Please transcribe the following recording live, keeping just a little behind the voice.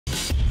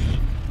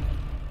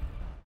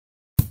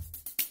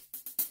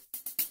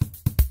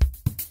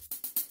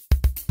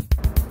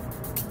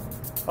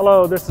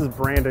Hello, this is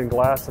Brandon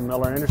Glass of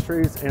Miller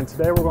Industries, and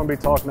today we're going to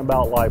be talking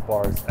about light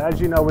bars.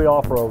 As you know, we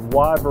offer a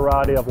wide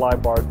variety of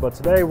light bars, but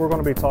today we're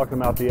going to be talking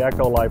about the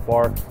ECCO light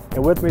bar.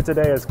 And with me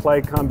today is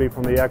Clay Cumby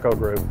from the ECCO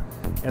Group.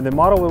 And the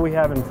model that we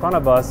have in front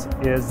of us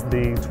is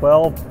the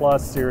 12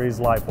 Plus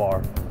Series light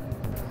bar.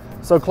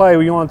 So Clay,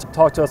 you want to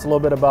talk to us a little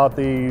bit about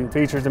the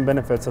features and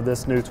benefits of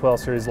this new 12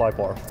 Series light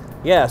bar?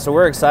 Yeah, so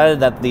we're excited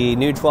that the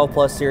new 12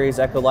 Plus Series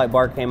ECCO light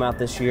bar came out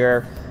this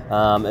year.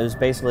 It was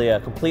basically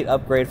a complete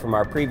upgrade from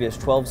our previous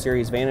 12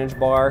 Series Vantage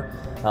bar.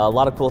 A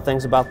lot of cool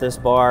things about this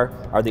bar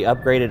are the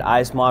upgraded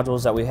ICE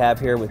modules that we have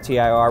here with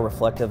TIR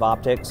reflective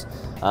optics.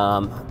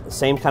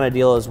 Same kind of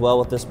deal as well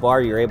with this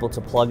bar. You're able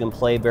to plug and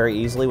play very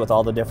easily with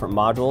all the different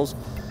modules.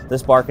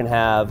 This bar can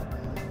have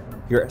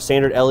your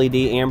standard LED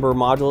amber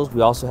modules.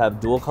 We also have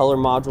dual color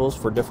modules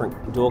for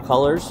different dual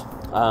colors.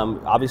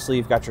 Obviously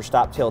you've got your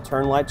stop tail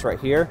turn lights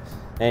right here,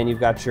 and you've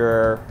got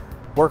your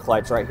work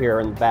lights right here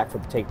in the back for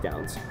the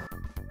takedowns.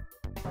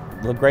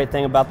 The great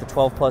thing about the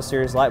 12 Plus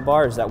Series light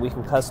bar is that we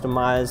can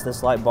customize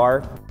this light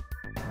bar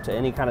to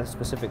any kind of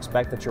specific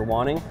spec that you're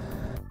wanting.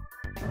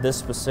 This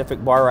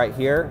specific bar right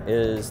here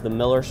is the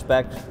Miller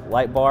spec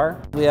light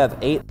bar. We have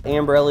 8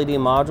 amber LED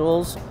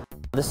modules.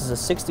 This is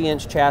a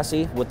 60-inch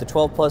chassis. With the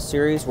 12 Plus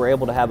Series, we're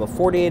able to have a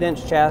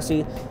 48-inch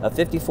chassis, a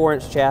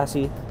 54-inch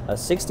chassis, a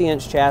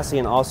 60-inch chassis,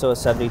 and also a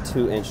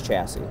 72-inch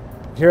chassis.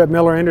 Here at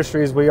Miller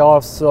Industries, we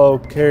also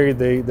carry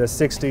the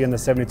 60 and the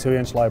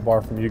 72-inch light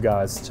bar from you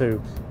guys too.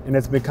 And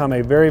it's become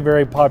a very,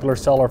 very popular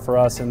seller for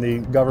us in the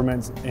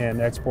government and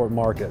export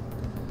market.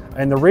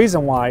 And the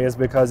reason why is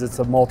because it's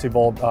a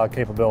multi-volt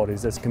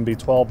capabilities. This can be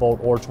 12 volt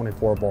or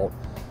 24 volt.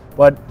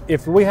 But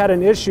if we had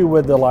an issue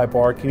with the light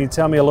bar, can you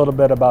tell me a little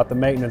bit about the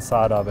maintenance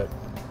side of it?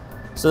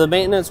 So the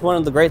maintenance, one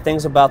of the great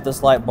things about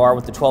this light bar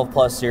with the 12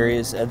 Plus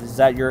Series is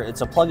that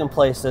it's a plug and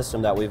play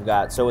system that we've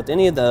got. So with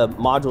any of the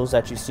modules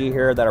that you see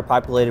here that are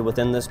populated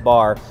within this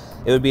bar,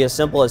 it would be as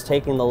simple as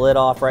taking the lid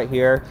off right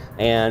here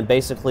and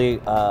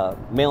basically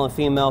male and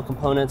female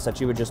components that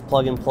you would just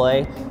plug and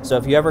play. So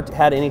if you ever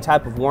had any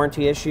type of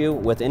warranty issue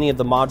with any of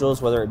the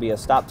modules, whether it be a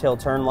stop tail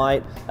turn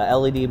light, a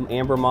LED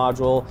amber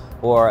module,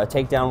 or a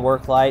takedown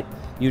work light,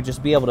 you'd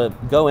just be able to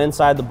go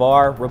inside the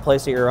bar,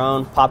 replace it your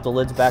own, pop the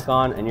lids back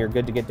on, and you're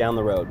good to get down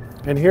the road.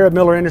 And here at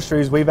Miller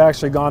Industries, we've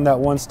actually gone that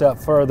one step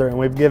further, and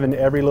we've given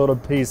every little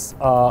piece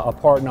a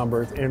part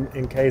number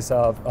in case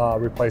of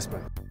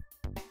replacement.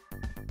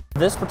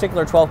 This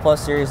particular 12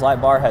 Plus Series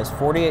light bar has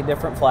 48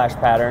 different flash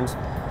patterns.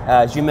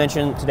 As you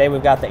mentioned, today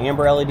we've got the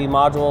amber LED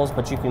modules,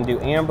 but you can do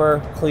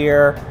amber,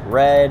 clear,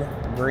 red,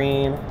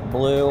 green,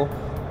 blue.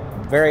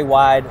 Very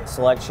wide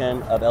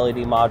selection of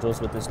LED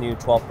modules with this new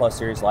 12 Plus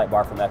Series light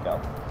bar from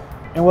ECCO.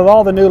 And with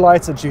all the new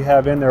lights that you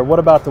have in there, what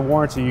about the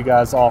warranty you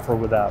guys offer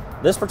with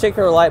that? This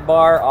particular light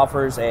bar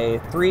offers a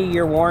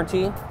 3-year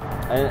warranty.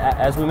 And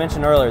as we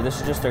mentioned earlier,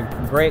 this is just a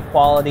great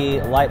quality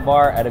light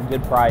bar at a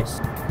good price.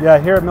 Yeah,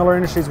 here at Miller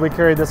Industries, we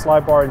carry this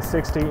light bar in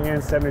 60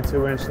 and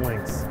 72-inch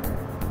lengths.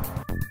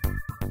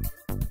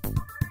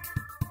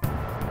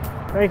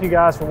 Thank you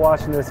guys for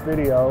watching this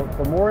video.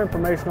 For more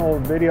informational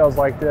videos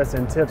like this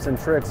and tips and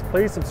tricks,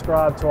 please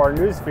subscribe to our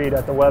news feed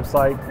at the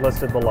website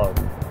listed below.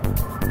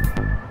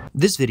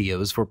 This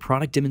video is for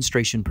product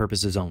demonstration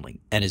purposes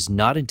only and is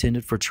not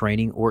intended for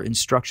training or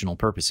instructional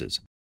purposes.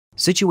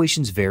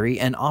 Situations vary,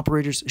 and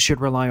operators should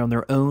rely on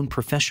their own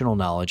professional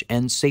knowledge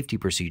and safety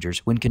procedures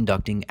when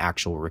conducting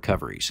actual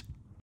recoveries.